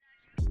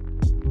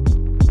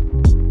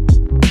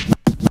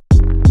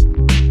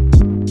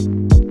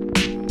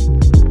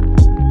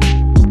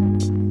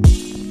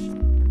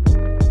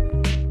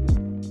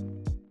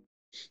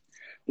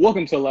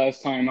Welcome to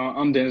Last Timeout.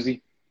 I'm Denzi.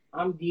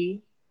 I'm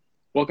D.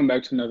 Welcome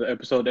back to another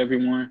episode,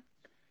 everyone.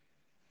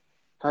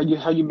 How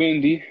you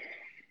been, D?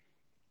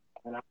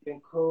 And I've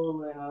been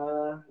cool.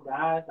 And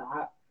guys,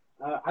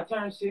 I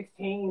turned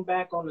 16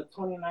 back on the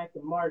 29th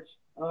of March.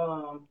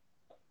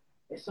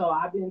 So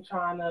I've been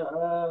trying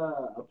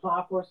to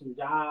apply for some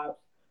jobs.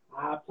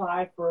 I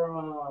applied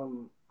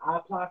for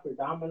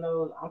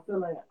Domino's. I'm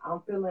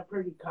feeling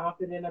pretty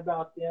confident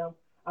about them.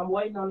 I'm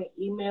waiting on an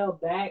email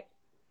back.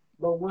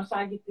 But once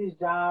I get this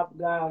job,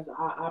 guys,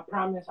 I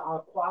promise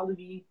our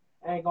quality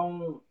ain't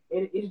gonna.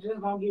 It's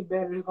just gonna get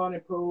better. It's gonna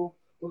improve.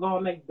 We're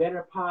gonna make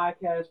better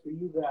podcasts for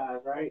you guys,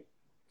 right?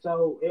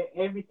 So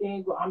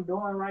everything I'm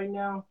doing right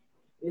now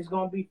is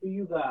gonna be for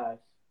you guys.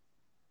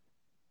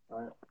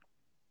 All right.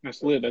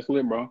 That's lit. That's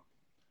lit, bro.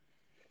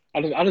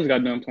 I just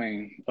got done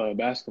playing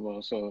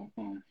basketball, so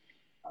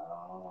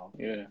Uh,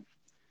 yeah.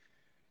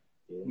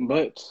 yeah.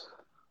 But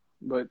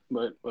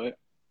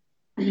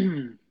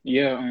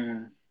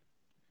yeah.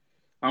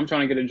 I'm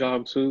trying to get a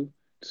job too,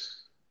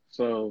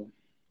 so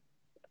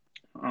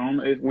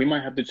we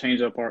might have to change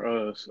up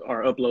our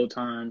upload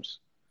times.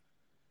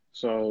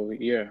 So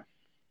yeah.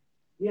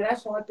 Yeah,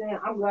 that's one thing.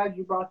 I'm glad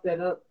you brought that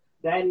up.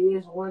 That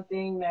is one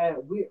thing that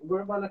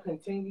we're gonna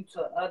continue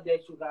to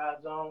update you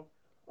guys on.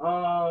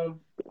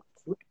 Um,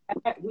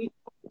 we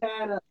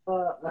had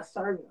a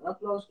certain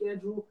upload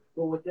schedule,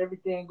 but with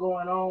everything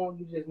going on,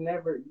 you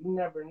never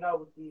know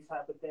with these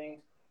type of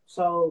things.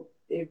 So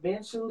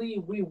eventually,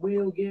 we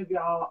will give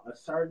y'all a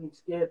certain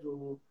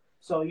schedule,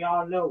 so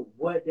y'all know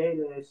what day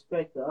to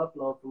expect to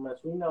upload from us.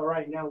 We know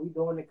right now we're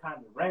doing it kind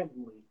of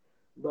randomly,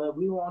 but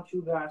we want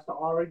you guys to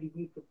already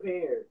be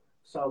prepared.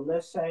 So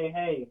let's say,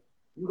 hey,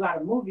 you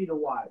got a movie to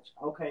watch.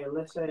 Okay,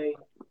 let's say,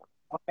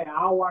 okay,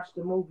 I'll watch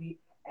the movie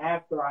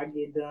after I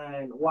get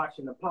done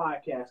watching the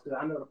podcast because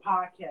I know the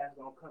podcast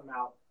gonna come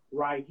out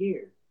right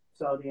here.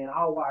 So then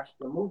I'll watch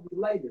the movie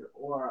later,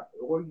 or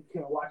you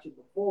can watch it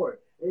before.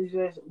 It's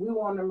just we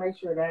want to make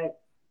sure that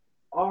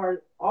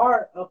our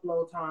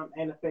upload time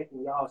ain't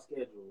affecting y'all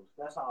schedules.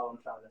 That's all I'm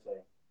trying to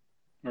say.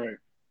 All right.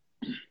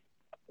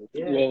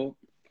 Yeah, Well,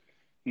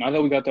 now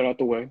that we got that out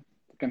the way,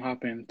 we can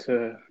hop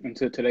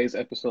into today's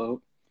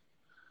episode.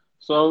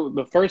 So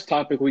the first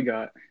topic we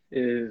got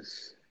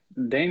is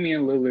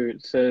Damian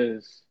Lillard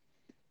says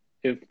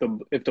if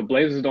the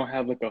Blazers don't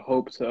have like a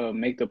hope to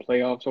make the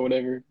playoffs or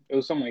whatever, it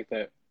was something like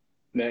that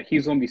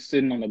he's gonna be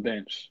sitting on the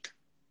bench.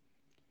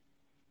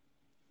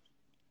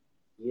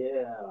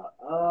 yeah.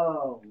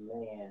 Oh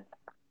man,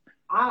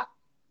 I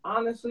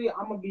honestly,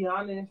 I'm gonna be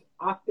honest.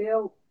 I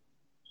feel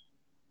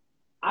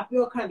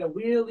kind of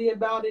weirdly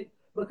about it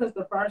because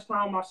the first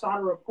time I saw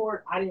the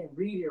report, I didn't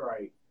read it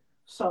right.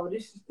 So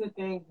this is the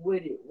thing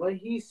with it. What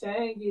he's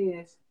saying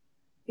is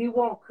he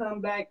won't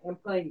come back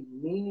and play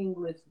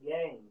meaningless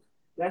games.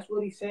 That's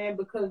what he's saying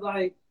because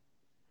like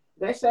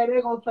they say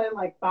they're gonna play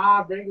like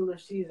 5 regular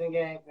season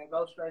games and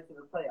go straight to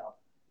the playoffs.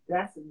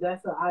 That's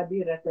the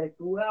idea that they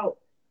threw out.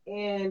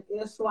 And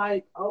it's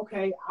like,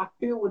 okay, I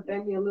feel what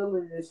Damian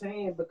Lillard is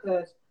saying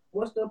because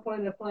what's the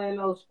point of playing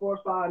those 4 or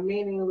 5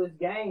 meaningless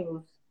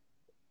games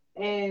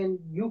and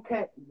you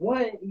can't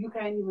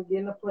even get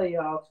in the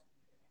playoffs,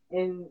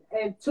 and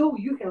two,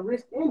 you can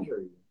risk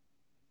injury.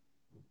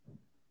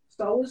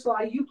 So it's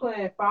like you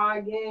playing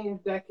 5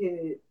 games that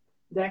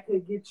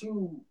could get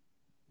you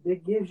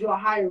that gives you a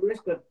higher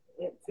risk of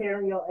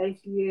tearing your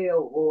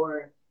ACL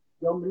or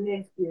your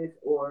meniscus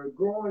or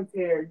groin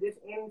tear, just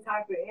any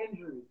type of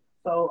injury.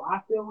 So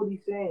I feel what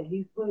he's saying.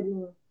 He's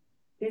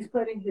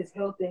putting his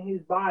health and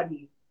his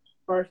body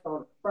first.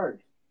 So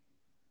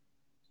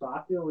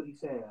I feel what he's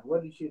saying.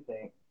 What did you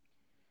think?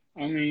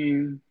 I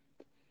mean,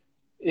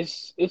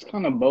 it's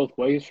kind of both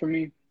ways for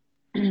me.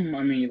 I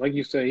mean, like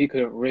you said, he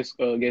could risk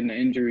getting an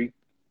injury,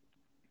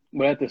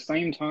 but at the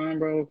same time,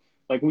 bro,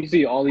 like we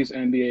see all these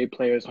NBA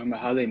players talking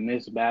about how they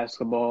miss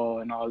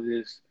basketball and all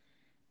this.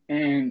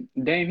 And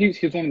damn,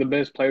 he's one of the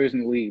best players in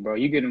the league, bro.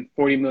 You get him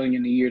 40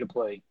 million a year to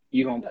play.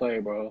 You gonna play,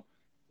 bro.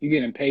 You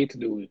getting paid to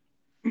do it.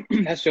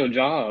 That's your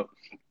job.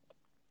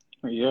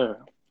 Yeah.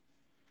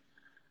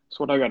 That's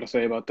what I got to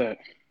say about that.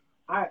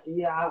 I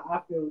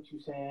feel what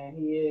you're saying.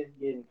 He is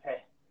getting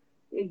paid.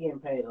 He getting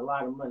paid a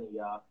lot of money,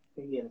 y'all.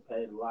 He getting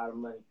paid a lot of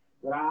money.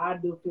 But I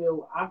do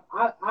feel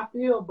I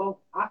feel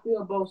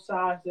both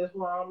sides. That's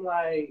why I'm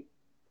like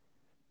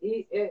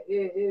it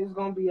is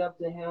gonna be up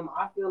to him.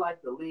 I feel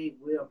like the league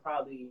will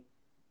probably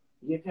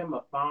give him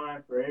a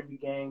fine for every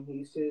game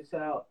he sits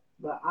out.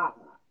 But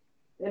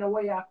in a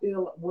way, I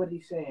feel what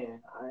he's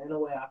saying. In a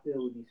way, I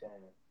feel what he's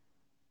saying.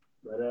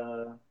 But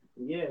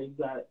yeah, you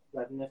got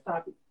the next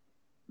topic.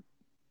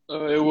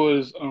 It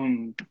was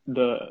the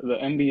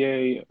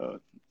NBA.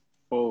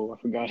 Oh,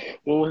 I forgot.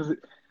 What was it?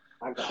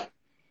 I got it.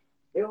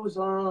 It was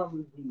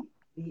the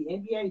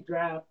NBA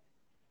draft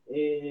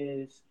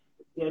is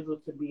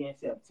scheduled to be in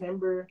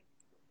September,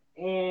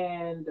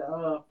 and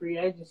free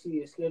agency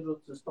is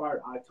scheduled to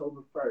start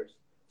October 1st.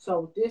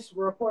 So with this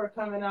report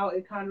coming out,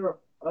 it kind of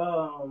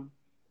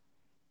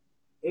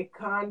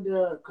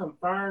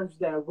confirms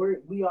that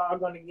we are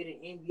going to get an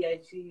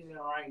NBA season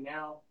right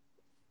now.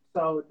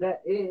 So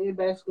that it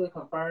basically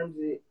confirms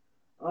it.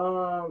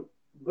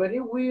 But it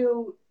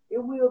will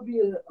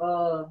be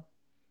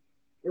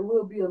it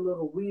will be a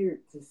little weird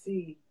to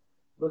see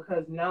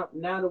because now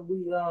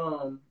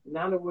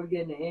that we're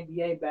getting the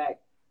NBA back,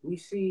 we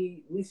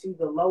see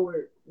the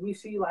lower we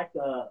see like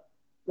the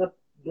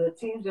the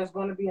teams that's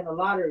going to be in the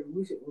lottery.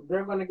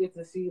 They're going to get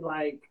to see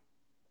like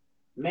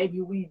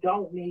maybe we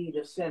don't need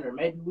a center,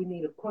 maybe we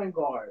need a point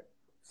guard.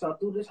 So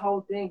through this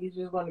whole thing, it's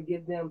just going to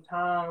give them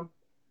time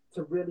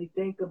to really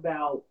think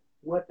about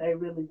what they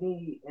really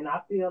need. And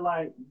I feel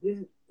like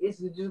this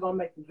is just going to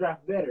make the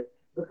draft better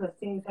because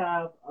teams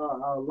have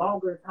a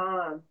longer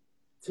time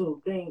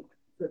to think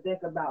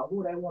about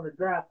who they want to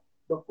draft.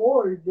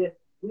 Before it's just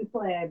we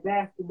playing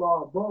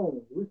basketball,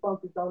 boom, we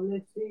focus on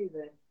this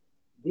season.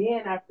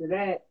 Then after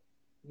that,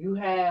 you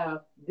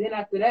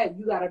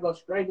gotta go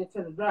straight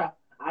into the draft.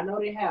 I know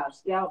they have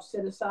scouts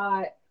set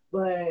aside,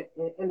 but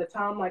in a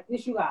time like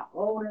this, you got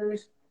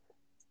owners,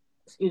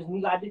 excuse me,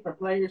 you got different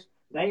players.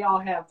 They all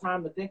have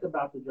time to think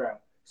about the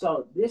draft.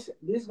 So this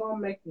gonna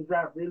make the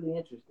draft really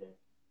interesting.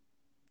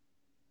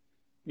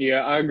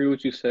 Yeah, I agree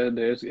with you said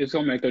there. It's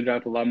gonna make the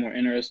draft a lot more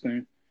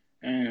interesting,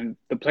 and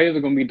the players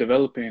are gonna be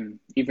developing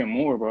even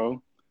more,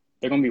 bro.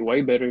 They're gonna be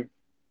way better.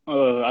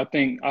 I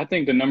think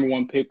the number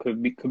one pick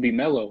could be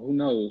Melo. Who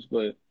knows?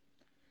 But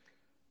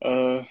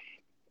uh,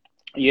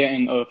 yeah,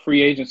 and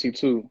free agency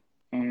too.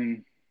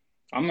 Um,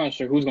 I'm not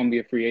sure who's gonna be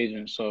a free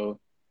agent, so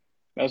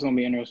that's gonna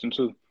be interesting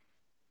too.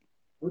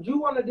 Would you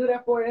want to do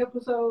that for an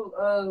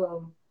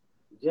episode?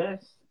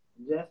 Just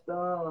just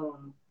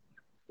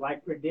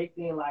like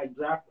predicting like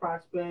draft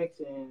prospects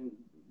and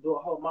do a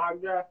whole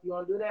mock draft. You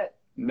want to do that?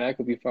 That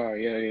could be fire.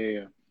 Yeah, yeah,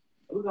 yeah.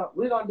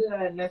 We're gonna do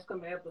that in the next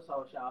coming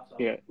episode, y'all. So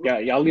Yeah, yeah.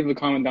 Y'all leave a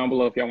comment down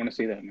below if y'all want to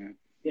see that, man.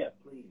 yeah,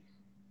 please.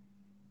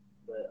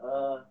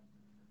 But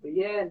but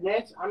yeah,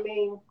 next. I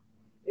mean,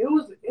 it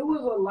was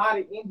a lot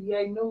of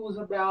NBA news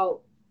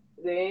about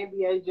the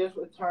NBA just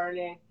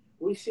returning.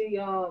 We see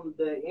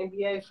the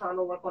NBA is trying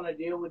to work on a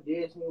deal with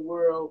Disney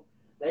World.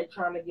 They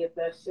trying to get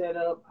that set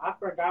up. I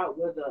forgot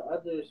where the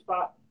other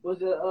spot was.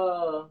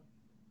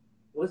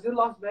 Was it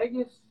Las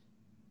Vegas?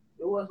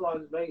 It was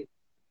Las Vegas.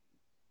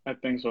 I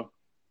think so.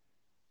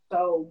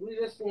 So we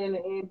just seeing the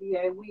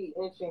NBA. We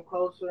inching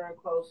closer and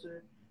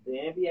closer. The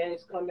NBA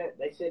is coming.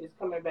 They said it's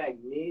coming back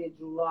mid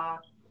July.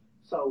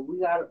 So we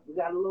got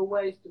a little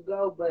ways to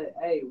go, but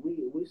hey,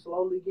 we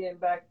slowly getting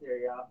back there,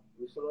 y'all.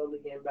 We slowly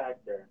getting back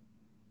there.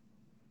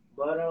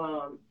 But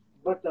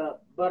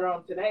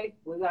today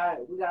we got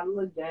a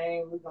little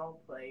game we gonna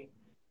play.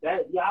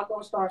 That y'all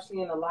gonna start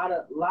seeing a lot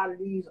of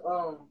these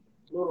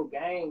little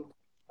games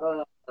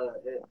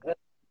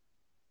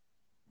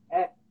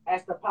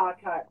as the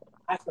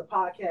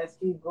podcast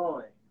keep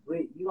going.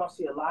 You gonna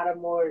see a lot of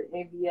more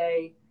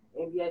NBA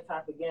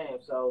type of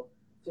games. So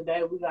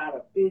today we got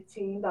a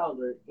 $15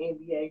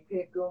 NBA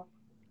pick'em.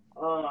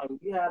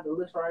 You have the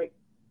list right?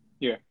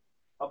 Yeah.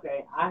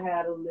 Okay, I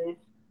had a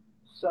list.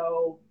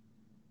 So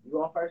you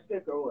want first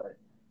pick or what?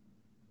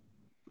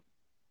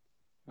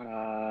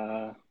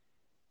 Uh,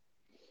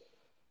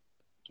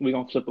 we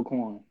gonna flip a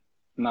coin.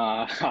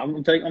 Nah,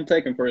 I'm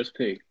taking first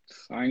pick.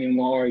 I ain't even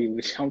gonna argue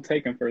with you. I'm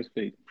taking first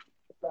pick.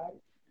 Right.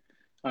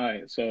 All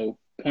right, so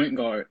point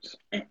guards.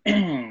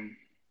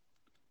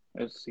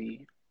 Let's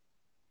see.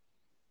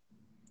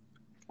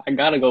 I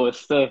gotta go with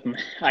Steph, man.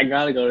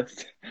 Gotta go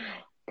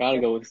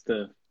with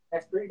Steph.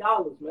 That's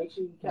 $3. Make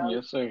sure you count it.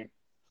 Yes, sir.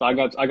 So I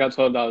got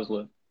 $12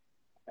 left.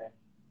 Okay.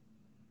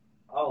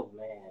 Oh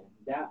man,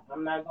 that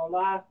I'm not gonna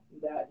lie.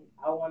 That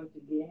I wanted to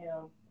get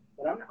him,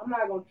 but I'm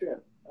not gonna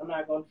trip. I'm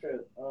not gonna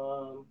trip.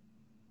 For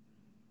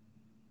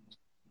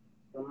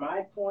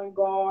my point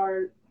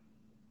guard,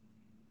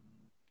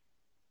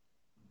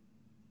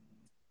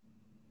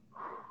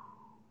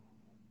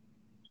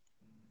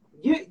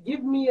 give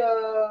me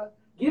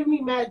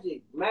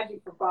Magic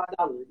for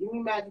 $5. Give me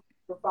Magic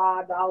for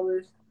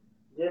 $5.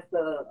 Just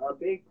a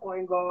big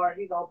point guard.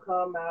 He gonna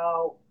come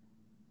out.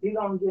 He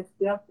gonna get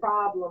Steph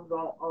problems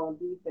on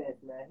defense,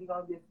 man. He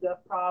gonna get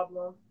Steph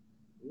problems,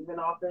 even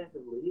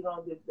offensively. He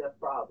gonna get Steph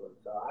problems.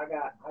 So I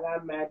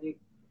got Magic.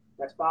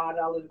 That's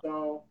 $5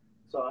 gone.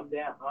 So I'm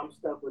down. I'm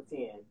stuck with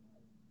 10.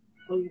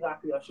 Who you got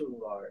for your shooting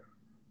guard?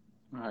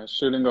 All right,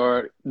 shooting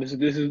guard. This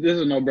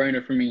is a no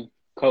brainer for me.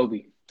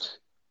 Kobe.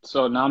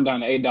 So now I'm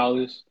down to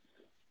 $8.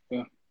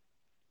 Yeah.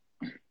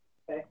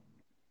 Okay.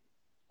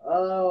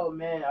 Oh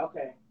man.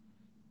 Okay.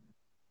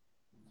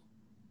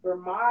 For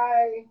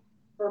my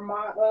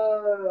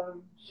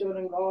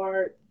shooting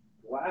guard,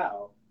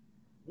 wow.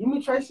 Give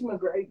me Tracy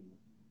McGrady.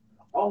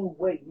 Oh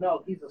wait,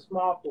 no, he's a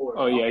small forward.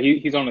 Oh yeah,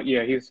 he's on the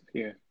he's.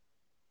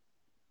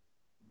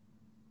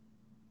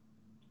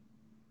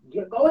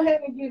 Go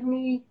ahead and give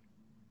me.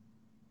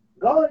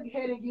 Go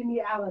ahead and give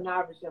me Allen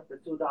Iverson for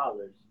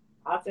 $2.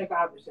 I'll take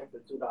Iverson for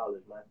 $2,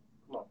 man.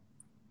 Come on.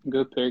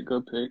 Good pick,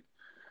 good pick.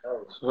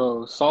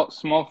 Oh. So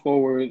small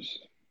forwards.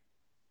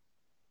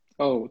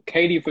 Oh,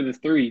 KD for the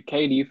three.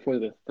 KD for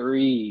the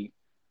three.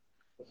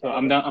 So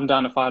I'm down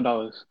to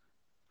 $5.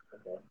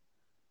 Okay.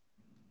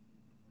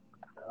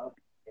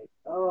 Okay.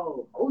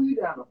 You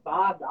down to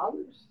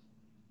 $5?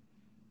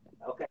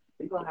 Okay,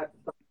 you're gonna have to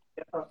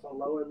start some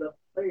lower level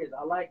players.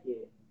 I like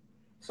it.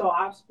 So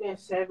I've spent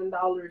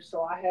 $7,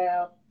 so I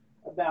have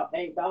about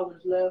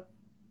 $8 left.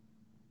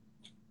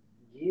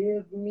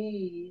 Give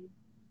me,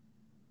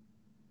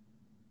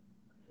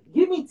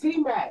 give me T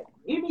Mac.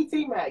 Give me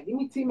T Mac. Give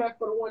me T Mac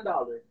for the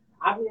 $1.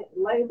 I've been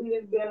lately.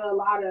 There's been a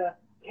lot of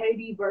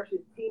KD versus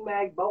T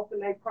Mac, both in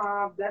their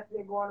primes. That's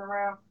been going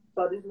around.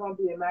 So this is gonna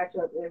be a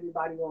matchup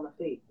everybody want to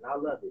see, and I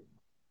love it.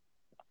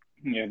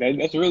 Yeah,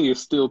 that's really a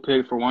steal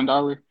pick for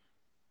 $1.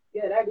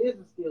 Yeah, that is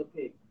a steal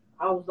pick.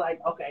 I was like,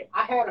 okay,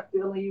 I had a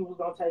feeling he was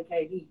gonna take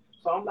KD.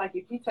 So I'm like,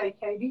 if he take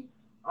KD,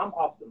 I'm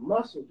off the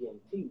muscle getting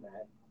T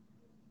Mac.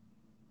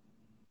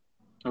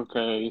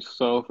 Okay,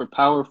 so for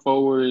power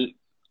forward,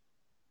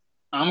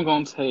 I'm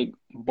gonna take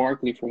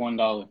Barkley for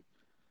 $1.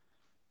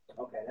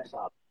 Okay, that's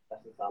solid.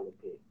 That's a solid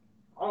pick.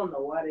 I don't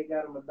know why they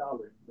got him $1,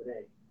 but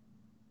hey.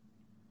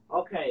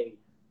 Okay,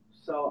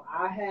 so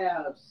I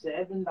have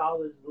 $7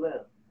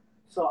 left.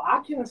 So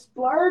I can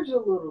splurge a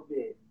little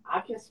bit. I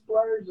can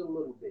splurge a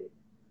little bit.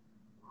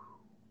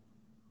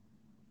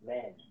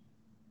 Man.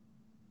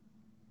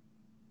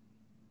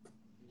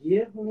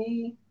 Give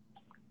me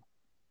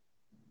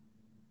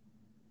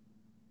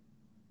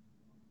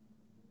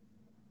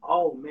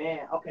Oh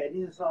man. Okay,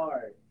 this is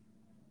hard.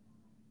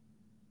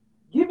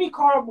 Give me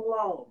Karl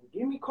Malone.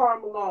 Give me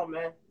Karl Malone,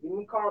 man. Give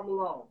me Karl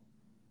Malone.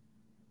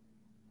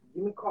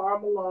 Give me Karl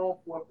Malone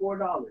for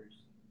 $4.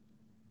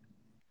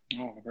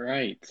 All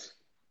right.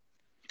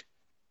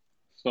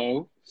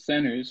 So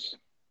centers.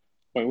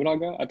 Wait, what I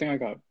got? I think I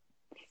got.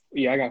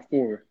 Yeah, I got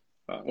four.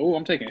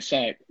 I'm taking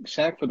Shaq.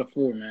 Shaq for the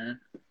four, man.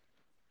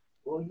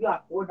 Well, you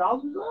got $4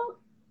 left?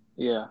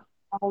 Yeah.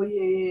 Oh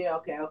yeah.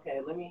 Okay.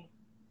 Let me.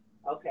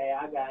 Okay,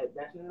 I got it.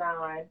 That's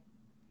 9.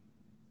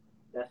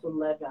 That's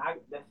 11.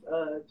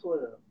 That's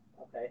 12.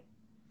 Okay.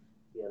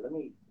 Yeah. Let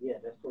me. Yeah,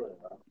 that's 12.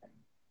 Okay.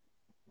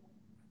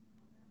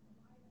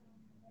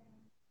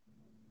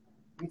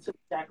 You took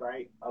Shaq,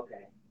 right?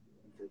 Okay.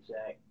 You took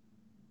Shaq.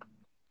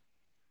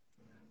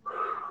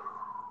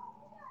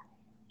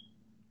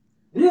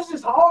 This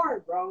is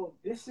hard, bro.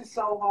 This is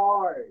so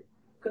hard.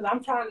 Because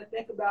I'm trying to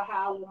think about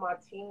how I want my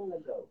team to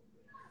go.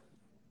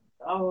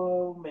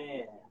 Oh,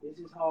 man. This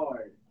is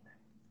hard.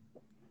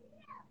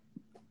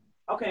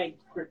 Okay,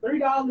 for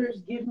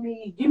 $3, give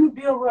me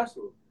Bill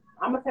Russell.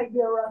 I'm gonna take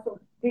Bill Russell.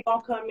 He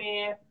gonna come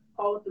in,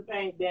 hold the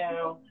paint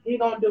down. He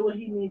gonna do what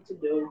he needs to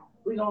do.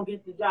 We gonna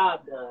get the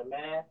job done,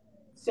 man.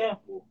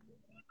 Simple.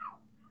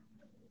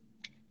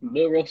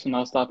 Bill Russell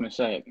not stopping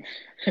Shaq.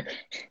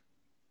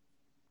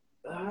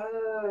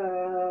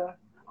 I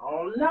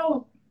don't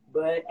know,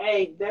 but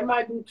hey, that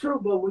might be true.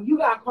 But when you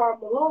got Karl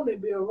Malone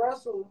and Bill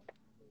Russell,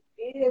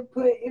 it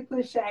put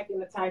Shaq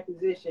in a tight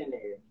position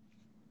there.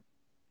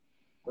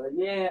 But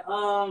yeah,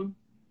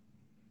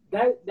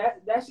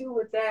 that's it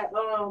with that.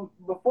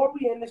 Before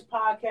we end this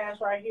podcast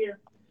right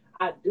here,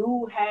 I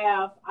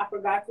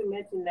forgot to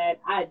mention that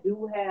I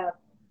do have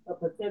a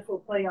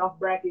potential playoff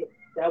bracket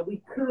that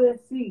we could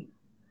see.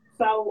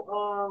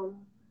 So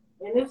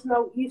and it's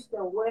no East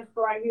and West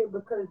right here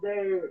because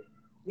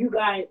you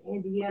got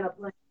Indiana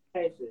playing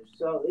Pacers,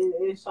 so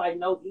it's like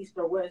no East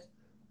or West.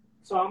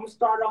 So I'm gonna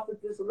start off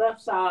with this left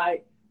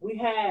side. We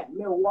had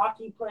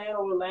Milwaukee playing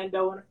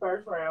Orlando in the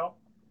first round.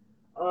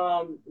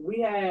 We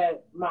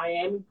had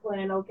Miami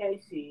playing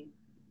OKC.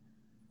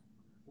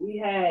 We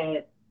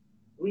had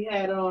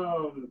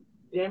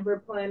Denver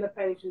playing the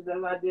Pacers,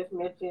 as I just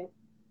mentioned,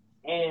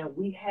 and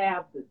we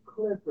have the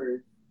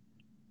Clippers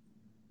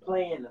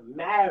playing the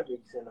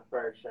Mavericks in the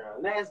first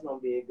round. That's gonna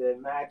be a good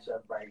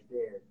matchup right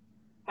there.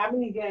 How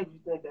many games do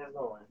you think that's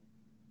going?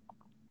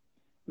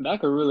 That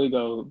could really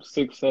go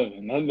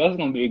 6-7. That's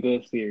gonna be a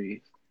good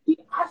series.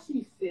 I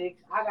see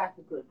 6. I got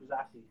the Clippers.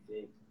 I see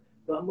 6.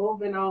 But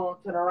moving on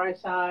to the right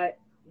side,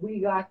 we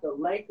got the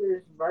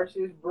Lakers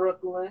versus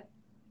Brooklyn.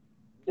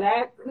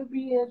 That could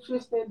be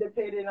interesting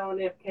depending on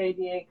if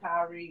KD and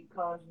Kyrie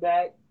comes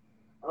back.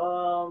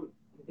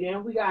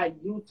 Then we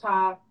got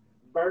Utah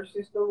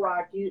versus the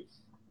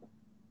Rockets.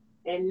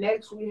 And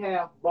next we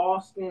have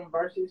Boston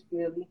versus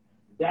Philly.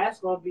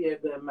 That's gonna be a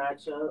good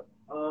matchup.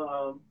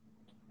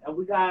 And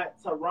we got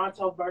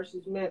Toronto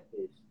versus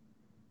Memphis.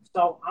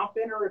 So I'm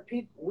finna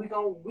repeat. We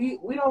don't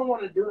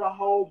want to do the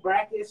whole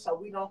bracket so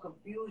we don't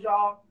confuse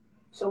y'all.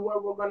 So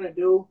what we're gonna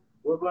do,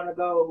 we're gonna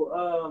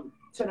go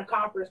to the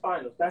conference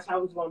finals. That's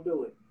how we're gonna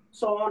do it.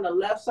 So on the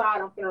left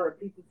side, I'm finna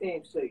repeat the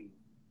teams to you.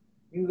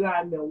 You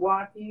got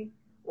Milwaukee,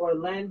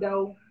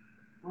 Orlando,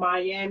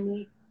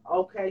 Miami,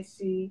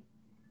 OKC,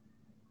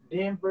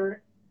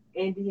 Denver,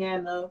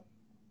 Indiana,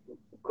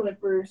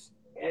 Clippers,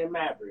 and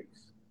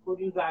Mavericks. Who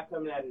do you got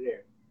coming out of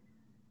there?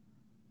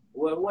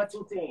 Well, what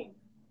 2 teams?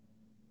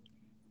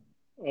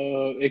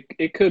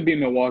 It could be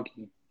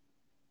Milwaukee,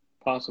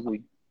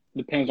 possibly.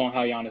 Depends on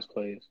how Giannis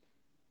plays.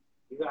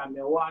 You got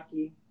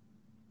Milwaukee.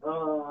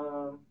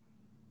 And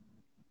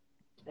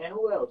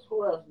who else?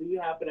 Who else do you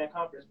have for that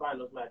conference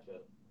finals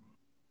matchup?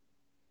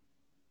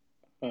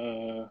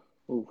 Uh,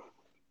 oof.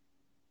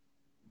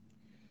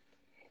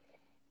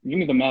 Give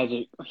me the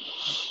Magic.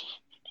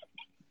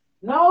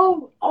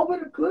 No, over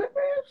the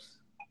Clippers.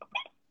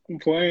 I'm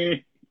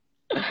playing.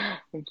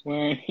 I'm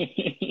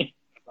playing.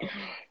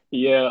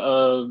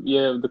 Yeah,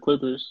 yeah, the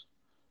Clippers,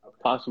 Okay,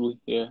 possibly.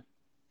 Yeah.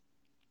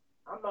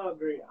 I'm gonna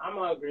agree. I'm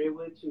gonna agree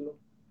with you.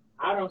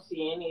 I don't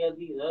see any of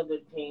these other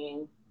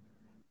teams.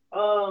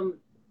 Um,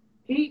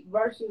 Heat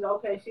versus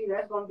OKC.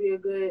 That's gonna be a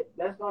good.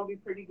 That's gonna be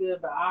pretty good.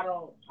 But I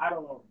don't. I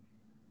don't.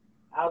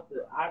 Out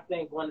the. I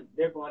think when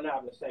they're going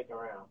out in the second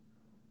round.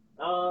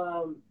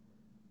 Um,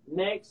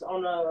 Next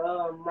on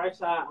the right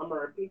side, I'm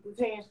gonna repeat the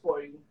teams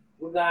for you.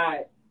 We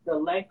got the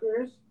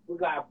Lakers. We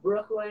got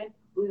Brooklyn.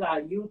 We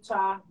got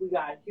Utah. We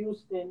got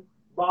Houston,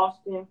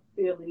 Boston,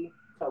 Philly,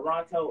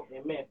 Toronto,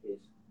 and Memphis.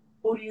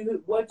 Who do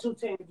you? What two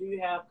teams do you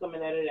have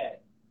coming out of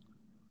that?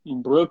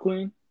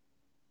 Brooklyn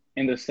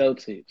and the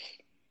Celtics.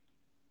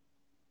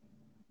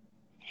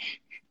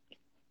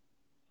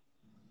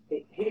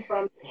 He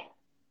from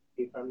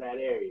that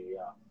area,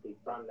 y'all. He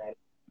from that.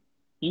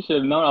 You should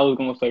have known I was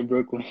gonna say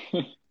Brooklyn.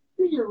 Give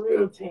me your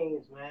real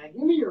teams, man.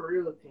 Give me your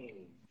real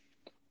teams.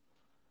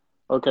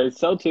 Okay,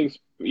 Celtics.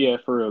 Yeah,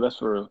 for real. That's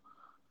for real.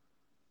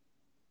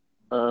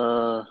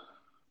 Uh,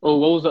 oh,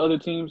 what was the other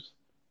teams?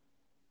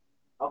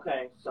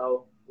 Okay,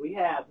 so we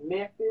have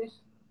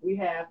Memphis, we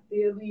have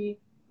Philly.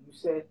 You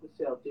said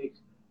the Celtics.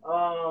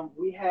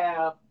 We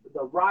have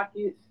the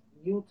Rockets,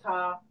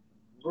 Utah,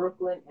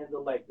 Brooklyn, and the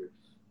Lakers.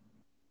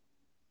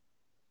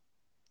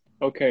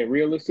 Okay,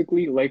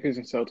 realistically, Lakers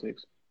and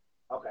Celtics.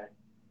 Okay,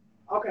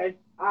 okay.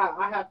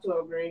 I have to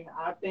agree.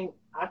 I think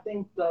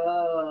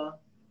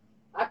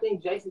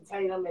Jason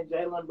Tatum and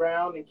Jalen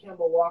Brown and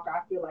Kemba Walker.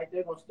 I feel like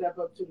they're gonna step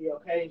up to the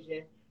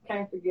occasion.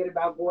 Can't forget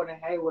about Gordon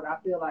Hayward. I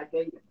feel like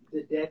the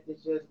depth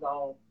is just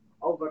gonna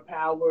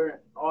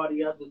overpower all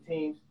the other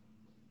teams.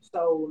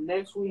 So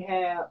next we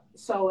have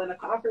in the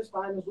conference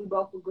finals we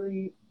both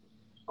agreed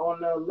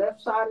on the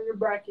left side of the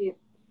bracket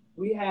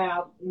we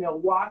have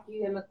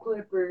Milwaukee and the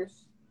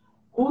Clippers.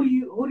 Who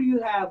do you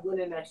have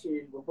winning that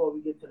series before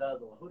we get to the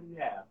other one? Who do you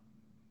have?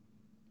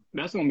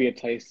 That's gonna be a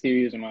tight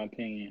series, in my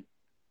opinion.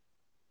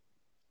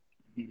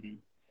 Mhm.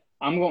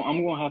 I'm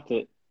gonna have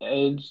to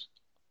edge.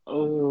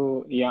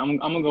 Oh yeah, I'm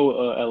gonna go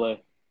with LA.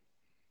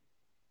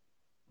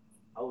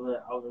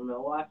 Over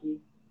Milwaukee?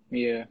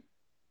 Yeah.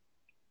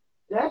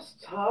 That's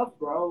tough,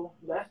 bro.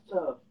 That's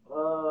tough.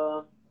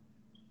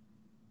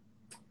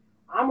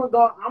 I'm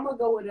gonna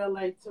go with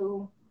LA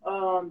too.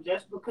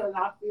 Just because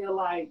I feel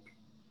like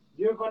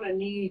you're gonna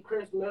need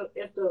Chris Middleton.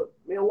 If the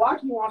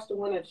Milwaukee wants to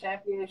win a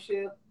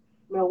championship,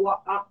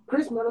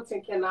 Chris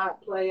Middleton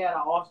cannot play at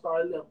an All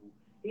Star level.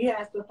 He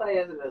has to play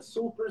at a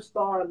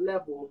superstar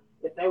level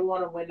if they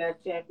want to win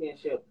that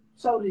championship.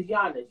 So does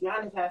Giannis.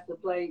 Giannis has to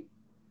play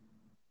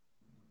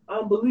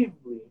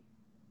unbelievably.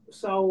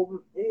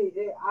 So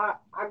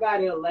I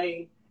got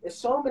LA,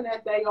 assuming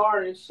that they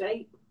are in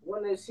shape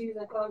when the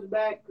season comes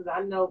back, because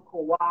I know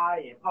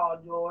Kawhi and Paul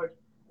George,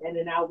 and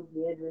then out with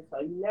the injury, so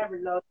you never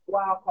know the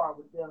wild card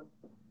with them.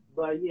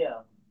 But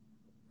yeah,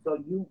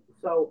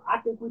 so I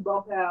think we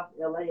both have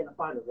LA in the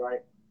finals,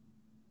 right?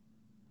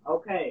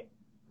 Okay,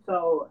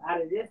 so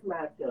out of this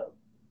matchup,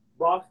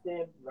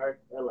 Boston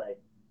versus LA.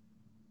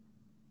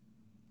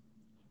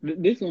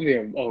 This is gonna be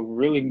a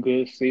really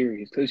good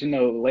series because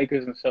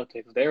Lakers and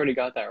Celtics, they already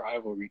got that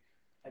rivalry.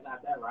 I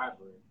got that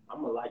rivalry.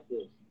 I'm gonna like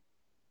this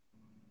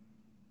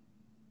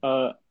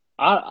Uh,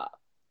 I,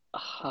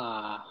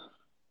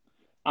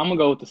 I'm gonna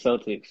go with the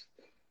Celtics.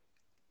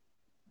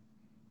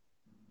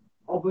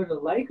 over the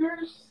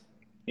Lakers.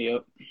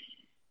 Yep.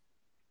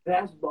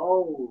 That's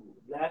bold.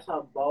 That's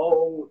a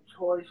bold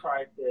choice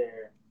right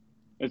there.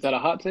 Is that a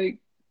hot take?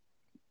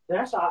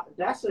 That's a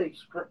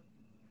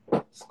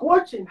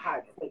scorching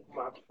hot take,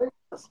 my friend.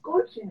 A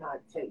scorching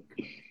hot take.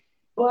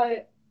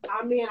 But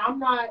I mean, I'm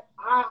not.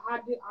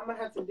 I'm gonna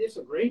have to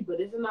disagree. But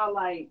it's not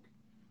like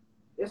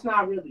it's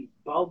not really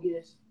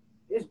bogus.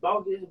 It's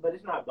bogus, but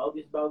it's not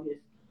bogus.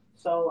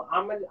 So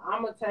I'm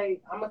gonna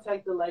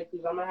take the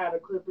Lakers. I'm gonna have the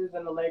Clippers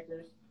and the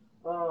Lakers.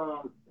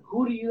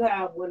 Who do you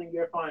have winning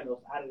your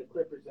finals out of the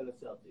Clippers and the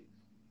Celtics?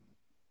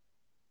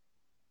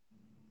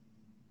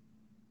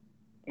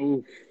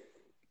 Oof,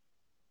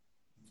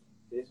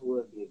 This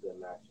would be a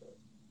good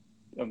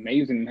matchup.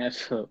 amazing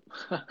matchup.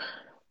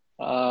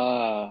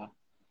 uh,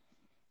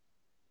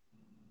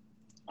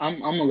 I'm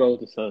gonna go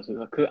with the Celtics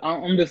because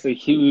I'm just a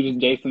huge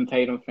Jason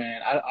Tatum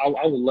fan.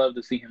 I would love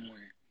to see him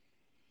win.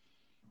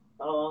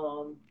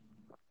 Um,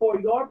 for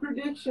your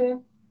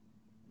prediction,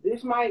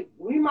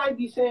 we might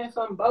be saying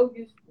something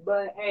bogus,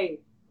 but hey,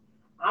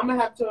 I'm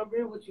gonna have to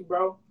agree with you,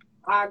 bro.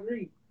 I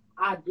agree.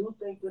 I do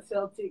think the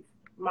Celtics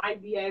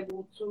might be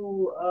able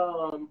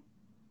to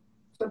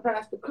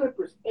surpass the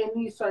Clippers in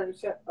these certain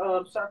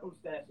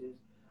circumstances.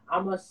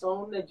 I'm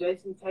assuming that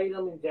Jason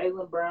Tatum and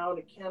Jalen Brown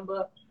and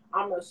Kemba,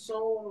 I'm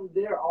assuming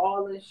they're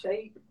all in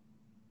shape,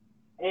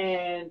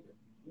 and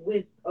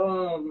with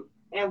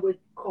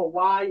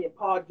Kawhi and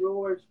Paul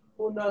George,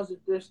 who knows if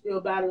they're still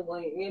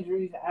battling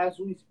injuries as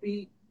we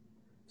speak.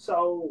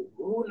 So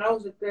who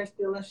knows if they're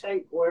still in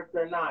shape or if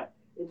they're not.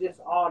 It just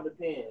all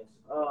depends.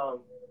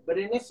 But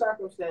in this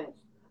circumstance,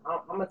 I'm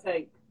gonna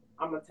take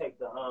I'm gonna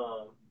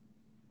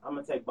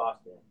take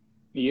Boston.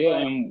 Yeah,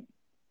 But and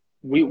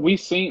we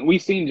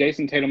seen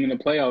Jason Tatum in the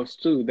playoffs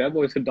too. That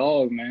boy's a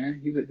dog,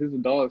 man. He's a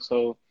dog.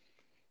 So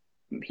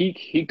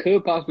he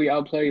could possibly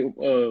outplay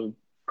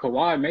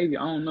Kawhi. Maybe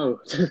I don't know.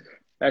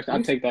 Actually, I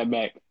you take that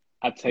back.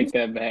 I you take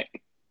that back.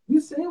 you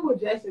seen what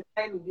Jason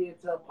Tatum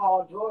did to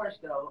Paul George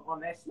though on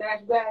that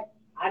snatchback?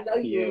 I know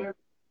you Yeah. remember.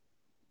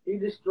 He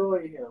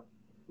destroyed him.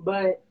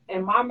 But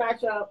in my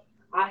matchup,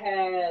 I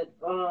had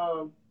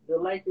the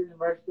Lakers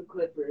versus the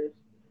Clippers,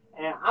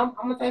 and I'm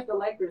gonna take the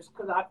Lakers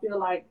because I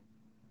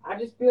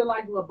just feel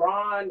like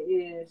LeBron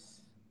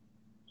is.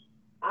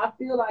 I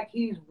feel like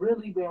he's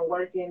really been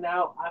working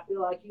out. I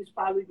feel like he's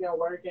probably been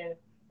working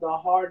the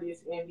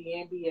hardest in the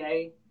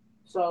NBA.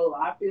 So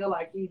I feel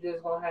like he's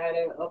just gonna have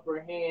that upper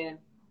hand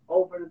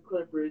over the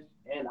Clippers.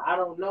 And I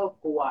don't know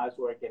if Kawhi's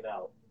working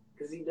out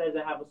because he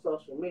doesn't have a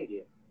social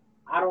media.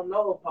 I don't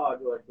know if Paul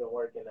George been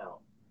working out.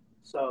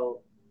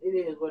 So it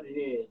is what it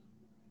is.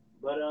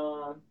 But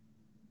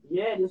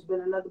yeah, this has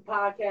been another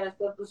podcast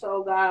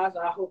episode, guys.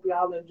 I hope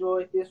y'all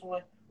enjoyed this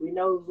one. We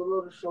know it was a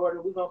little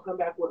shorter. We're gonna come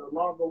back with a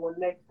longer one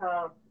next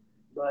time.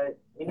 But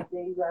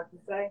anything you got to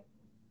say?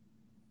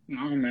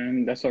 No,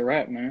 man, that's a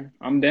wrap, man.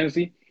 I'm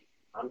Dempsey,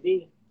 I'm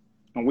D.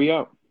 and we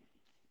out.